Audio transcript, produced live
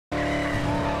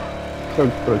What a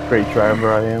great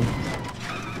driver I am.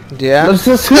 Yeah.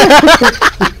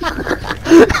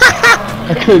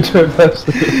 I couldn't drive past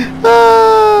it. I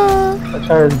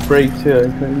tried to brake too, I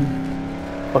couldn't.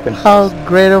 Fucking. How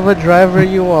great of a driver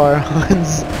you are,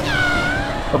 Hans.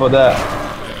 How about that?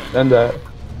 And that.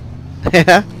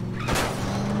 Yeah.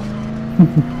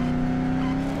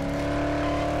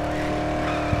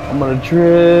 I'm gonna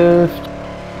drift.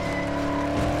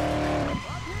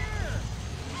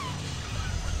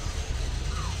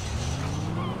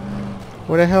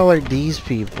 Where the hell are these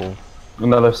people?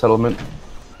 Another settlement.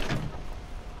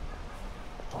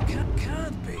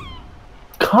 Can't be.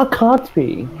 Can't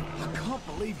be. I can't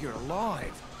believe you're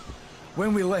alive.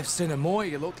 When we left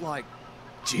Cinemoy, you looked like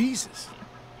Jesus.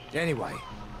 Anyway,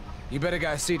 you better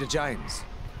go see to James.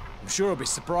 I'm sure he'll be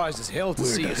surprised as hell to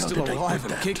see you still alive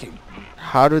and kicking.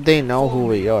 How do they know who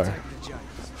we are?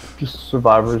 Just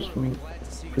survivors from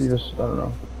previous, I don't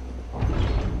know.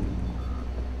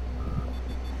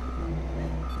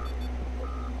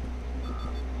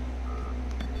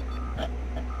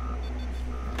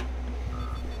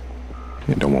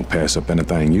 You don't want to pass up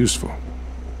anything useful.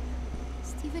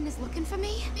 Steven is looking for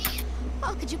me?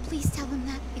 Oh, could you please tell him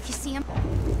that if you see him?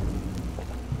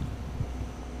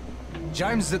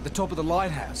 James is at the top of the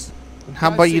lighthouse.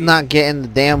 How about you not get in the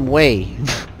damn way?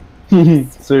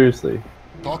 Seriously.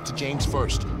 Talk to James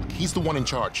first. He's the one in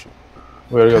charge.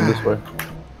 We gotta go this way.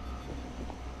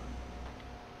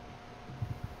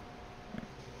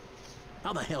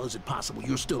 How the hell is it possible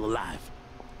you're still alive?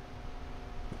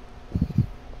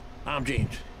 I'm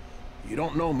James. You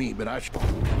don't know me, but I should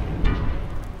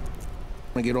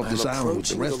get off this island with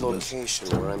the rest of us.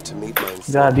 Where I'm to meet my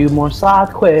Gotta do more side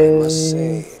I quests. must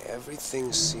say,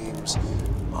 everything seems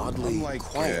oddly Unlike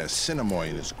quiet. Cinemoy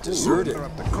and his Deserted.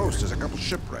 up the coast, there's a couple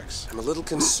shipwrecks. I'm a little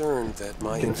concerned that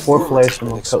my Getting 4 informant flags has from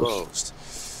been the coast.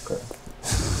 exposed. Okay.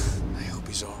 I hope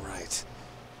he's all right.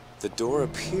 The door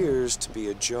appears to be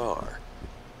ajar.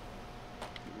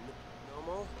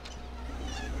 Nomo?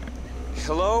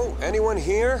 Hello? Anyone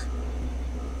here?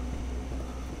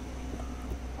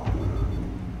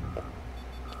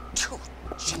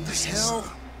 Jesus.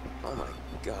 Oh my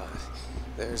God.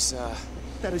 There's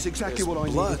That is exactly there's what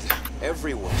I blood needed.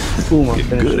 everywhere. Boom, I'm Get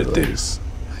finished good with at it. this.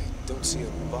 I don't see a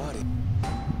body.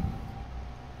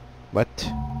 What?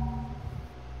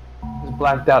 It's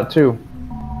blacked out too.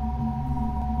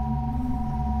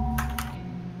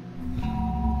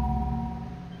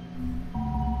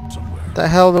 What the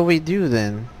hell do we do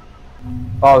then?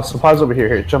 Oh, the supplies over here.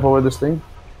 Here, jump over this thing.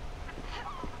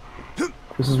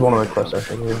 This is one of the quests I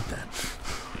think here.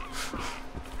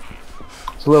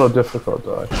 It's a little difficult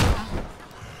though, actually.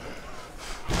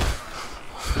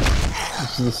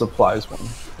 This is the supplies one.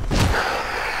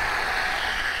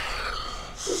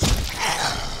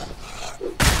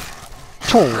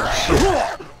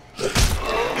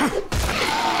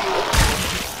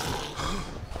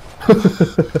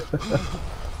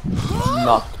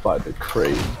 Knocked by the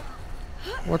crane.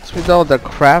 What's with all the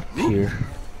crap here?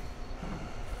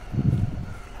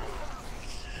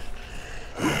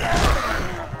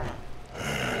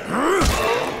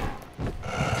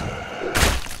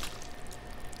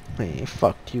 He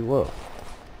fucked you up.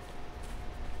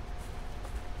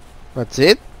 That's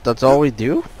it? That's all we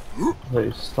do? Wait,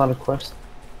 it's not a quest.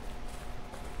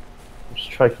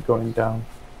 Just try keep going down.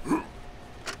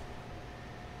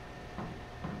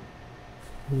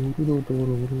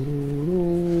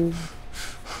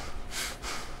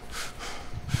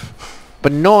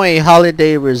 Benoy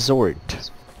Holiday Resort.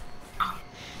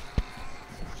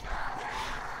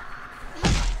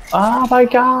 Oh my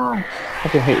God! I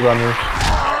fucking hate runners.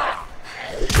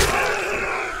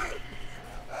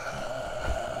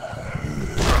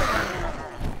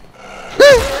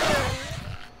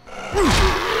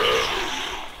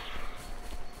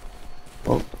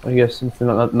 Well, I guess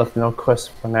nothing on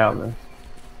quest for now then.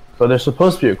 But there's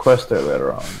supposed to be a quest there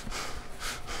later on.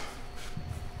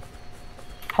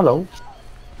 Hello.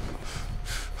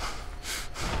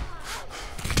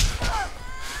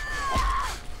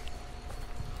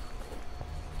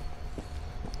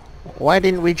 Why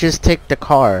didn't we just take the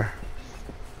car?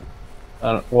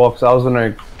 Well, cause I was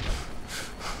gonna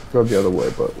go the other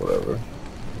way, but whatever.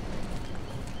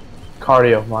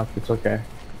 Cardio, Mark, it's okay.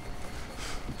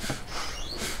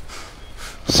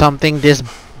 Something this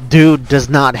dude does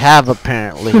not have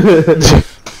apparently.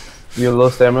 You have low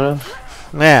stamina?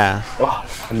 Yeah. Oh,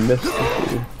 I missed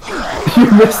too.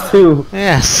 You missed too.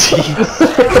 Yes.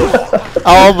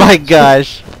 Oh my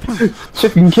gosh.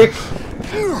 Chicken kick.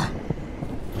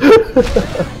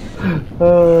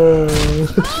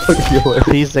 Fucking hilarious.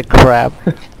 Piece of crap.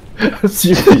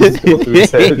 Seriously, go through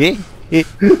his head.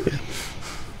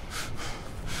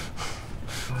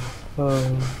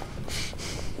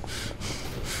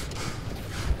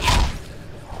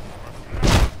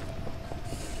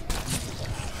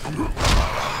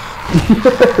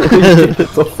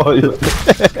 It's so funny.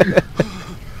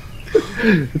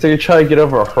 It's like you're trying to get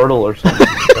over a hurdle or something.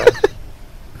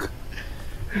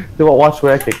 Do what? Watch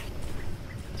where I kick.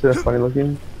 See that funny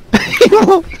looking?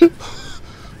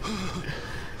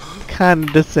 Kind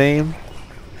of the same.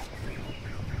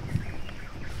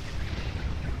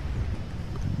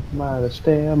 I'm out of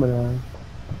stamina.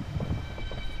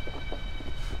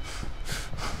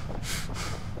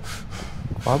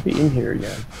 I'll be in here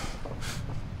again.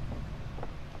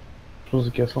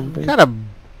 Supposed to get something? Gotta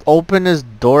open his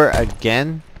door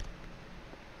again.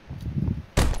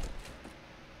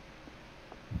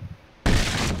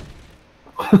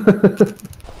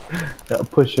 Yeah,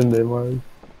 push in there, Mark.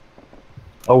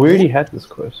 Oh, we already had this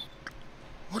quest.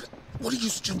 What are you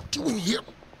still doing here?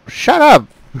 Shut up!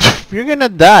 You're gonna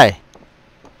die.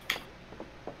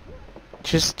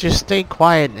 Just stay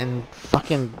quiet and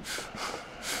fucking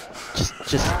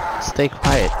just stay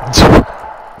quiet.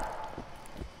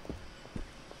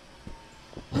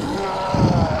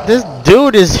 This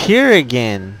dude is here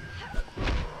again.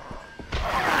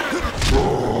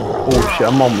 Oh shit,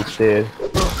 I'm almost dead.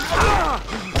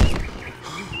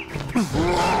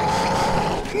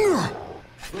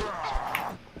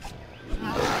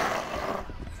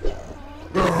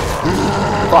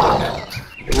 Fuck.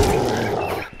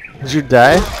 Did you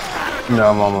die? No,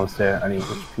 I'm almost there. I need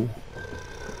HP.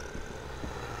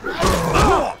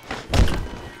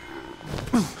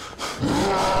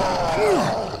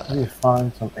 I need to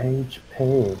find some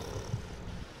HP.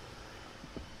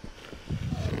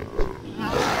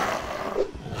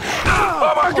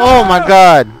 Oh my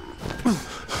god!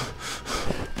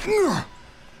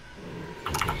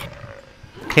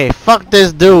 Okay, fuck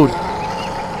this dude.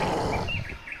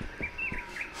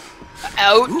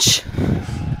 Ouch!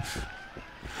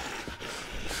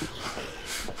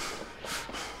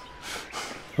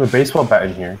 There's a baseball bat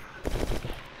in here.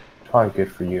 Probably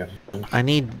good for you. I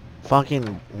need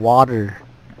fucking water.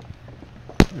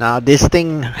 Now this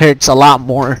thing hurts a lot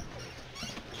more.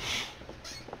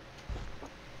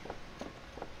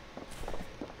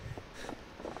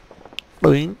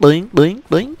 Bling bling bling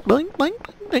bling bling bling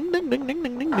ding ding ding ding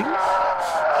ding ding ding.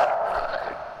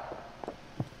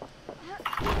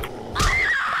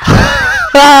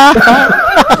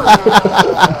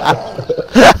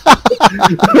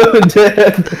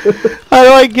 Dead. How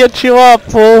do I get you up,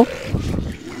 fool?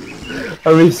 I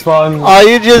respawned. Oh,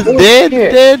 you just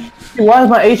did? Why is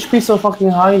my HP so fucking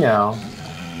high now?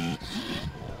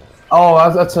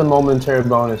 Oh, that's a momentary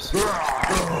bonus.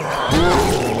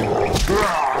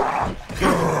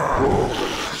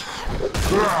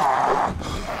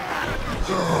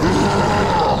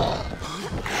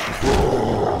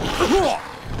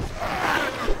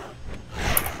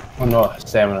 Oh no,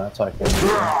 stamina, that's all I can do.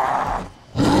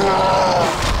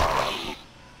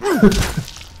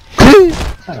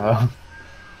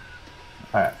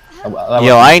 Alright.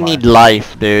 Yo, I need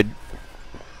life, dude.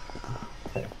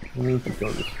 Okay, we need to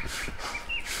go this.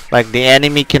 Like the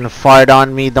enemy can fart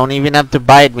on me, don't even have to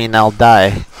bite me and I'll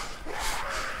die.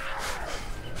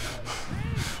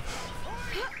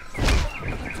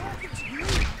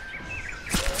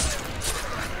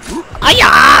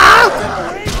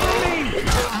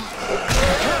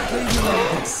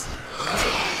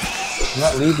 I'm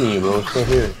not leaving you, bro. We're still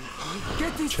here.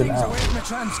 Get these Chill things out. away from the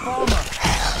transformer.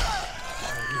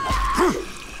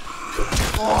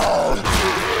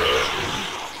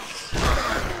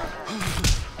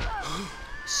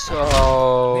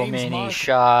 So Name's many Mark.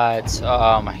 shots.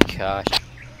 Oh my gosh.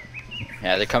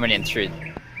 Yeah, they're coming in through.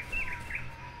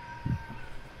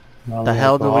 No, The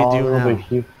hell do we all do over now?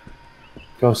 here.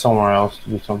 Go somewhere else to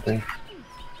do something.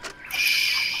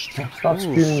 Shh. Stop Ooh,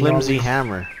 screaming. flimsy Bobby.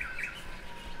 hammer.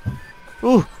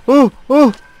 Ooh, ooh,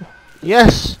 ooh!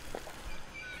 Yes!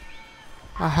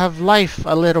 I have life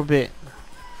a little bit.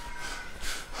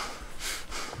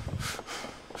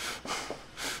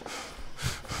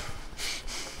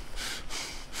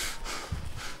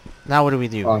 Now what do we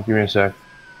do? Oh, give me a sec.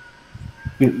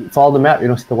 You follow the map, you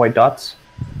don't see the white dots?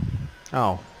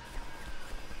 Oh.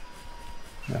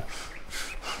 Yeah.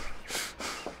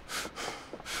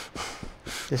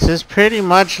 This is pretty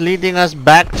much leading us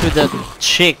back to the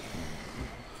chick.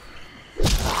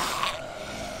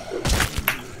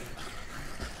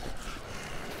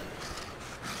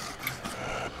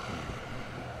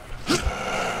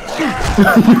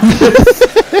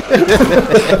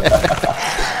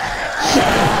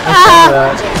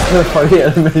 That's a funny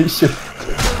animation.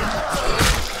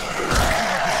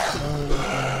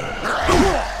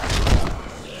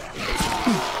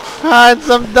 Hans,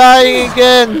 I'm dying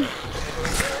again.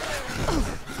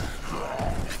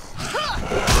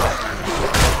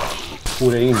 Ooh,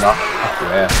 they knock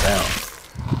your ass down.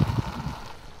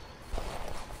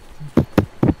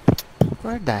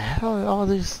 Where the hell are all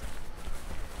these?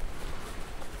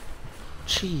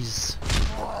 Jeez.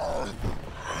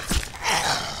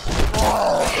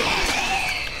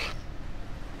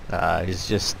 He's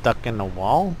just stuck in the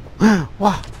wall.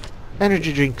 Wow,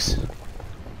 energy drinks.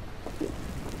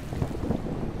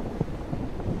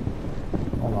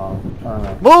 Hold on, I'm trying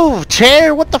to... Move,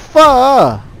 chair. What the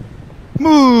fuck?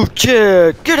 Move,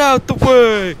 chair! Get out the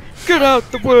way! Get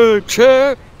out the way,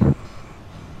 chair!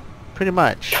 Pretty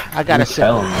much. I gotta sit.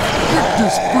 Tell him. Get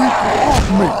this freak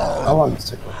off me! I want the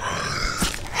sickle.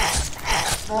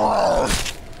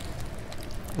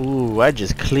 Ooh, I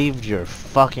just cleaved your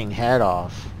fucking head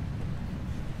off.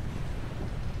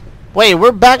 Wait,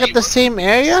 we're back at the same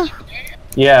area?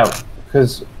 Yeah,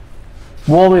 because...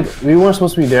 Well, we weren't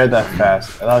supposed to be there that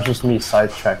fast. That was just me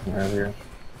sidetracking earlier.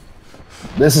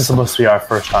 This is supposed to be our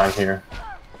first time here.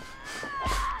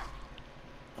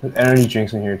 There's energy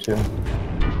drinks in here too.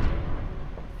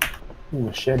 Ooh,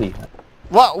 machete.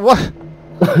 What? What?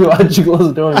 Why'd you close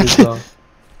the door on yourself?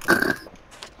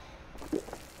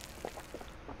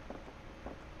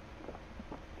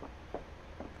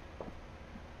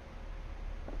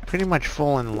 Pretty much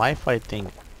full in life, I think.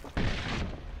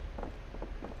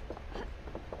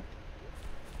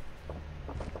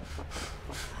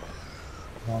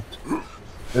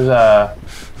 There's a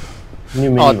new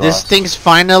mini Oh, this boss. thing's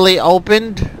finally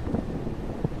opened?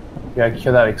 You gotta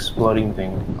kill that exploding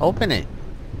thing. Open it.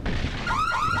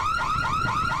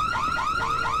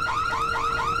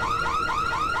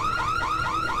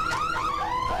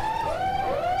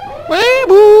 Wee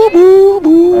boo boo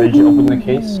boo. Did you open the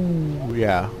case?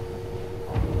 Yeah.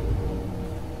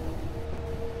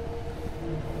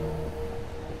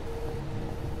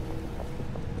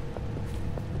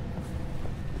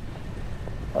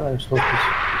 I thought I was supposed to...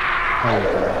 Oh,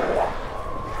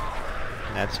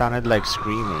 That sounded like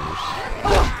screamers.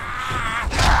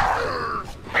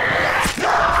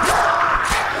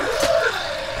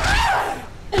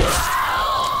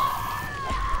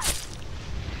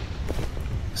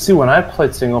 see, when I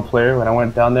played single player, when I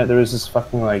went down there was this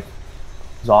fucking, like,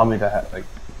 zombie that had, like,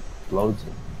 loads of...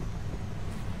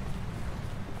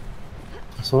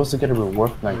 I'm supposed to get a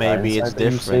reward from that guy Maybe it's inside that you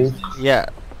different. saved? Yeah.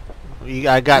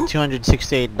 I got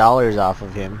 $268 off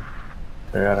of him.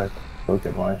 I gotta look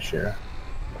at my share.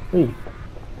 Wait.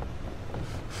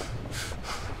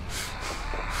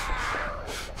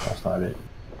 That's not it.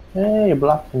 Hey, you're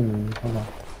blocking. Hold on.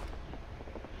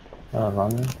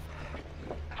 Wrong one.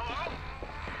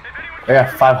 I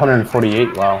got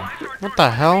 548. Wow. What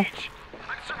the hell?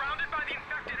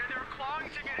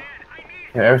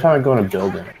 Yeah, every time I go in a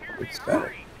building, it's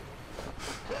better.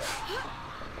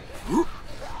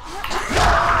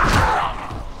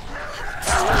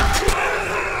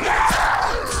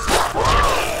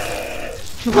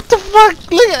 What the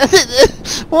fuck? Look at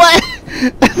it. What?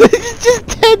 It's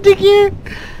just standing here.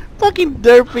 Fucking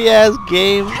derpy ass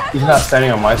game. He's not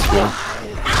standing on my screen.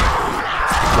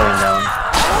 He's laying down.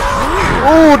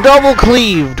 Oh, double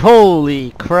cleaved.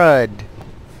 Holy crud.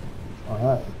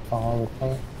 Alright, follow the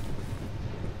color.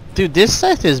 Dude, this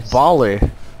set is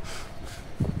baller.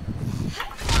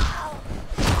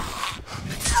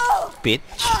 Bitch.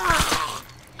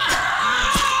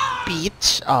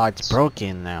 Bitch. Oh, it's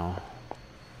broken now.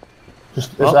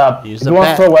 Just use if the you want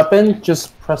bat. to throw a weapon,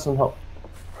 just press and hold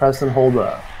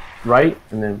right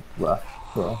and then left.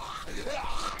 Throw.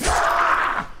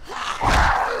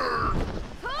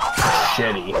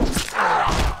 Shitty.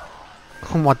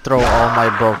 I'm gonna throw all my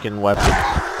broken weapons.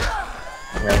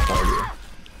 Yeah, that's what I do.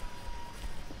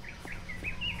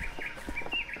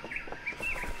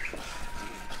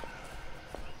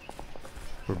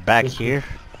 We're back here.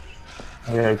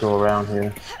 I gotta go around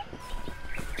here.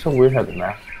 So weird how the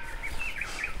map.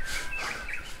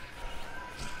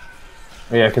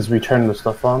 Oh, yeah, because we turned the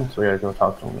stuff on, so we gotta go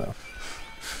talk to him now.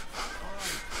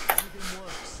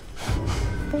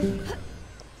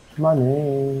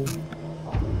 Money.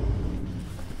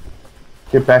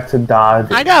 Get back to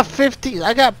Dodge. I got 50.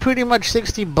 I got pretty much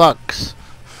 60 bucks.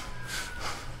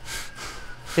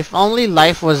 If only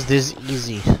life was this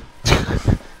easy.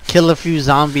 Kill a few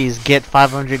zombies, get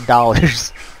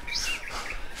 $500.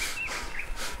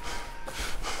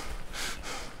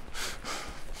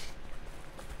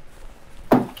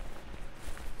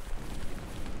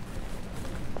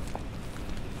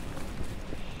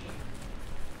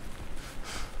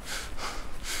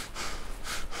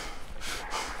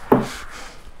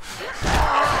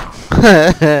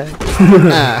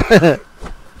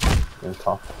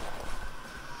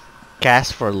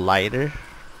 cast for lighter.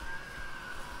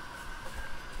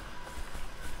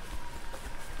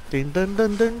 Dun dun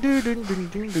dun dun dun dun dun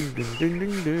dun dun dun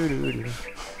dun dun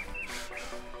dun.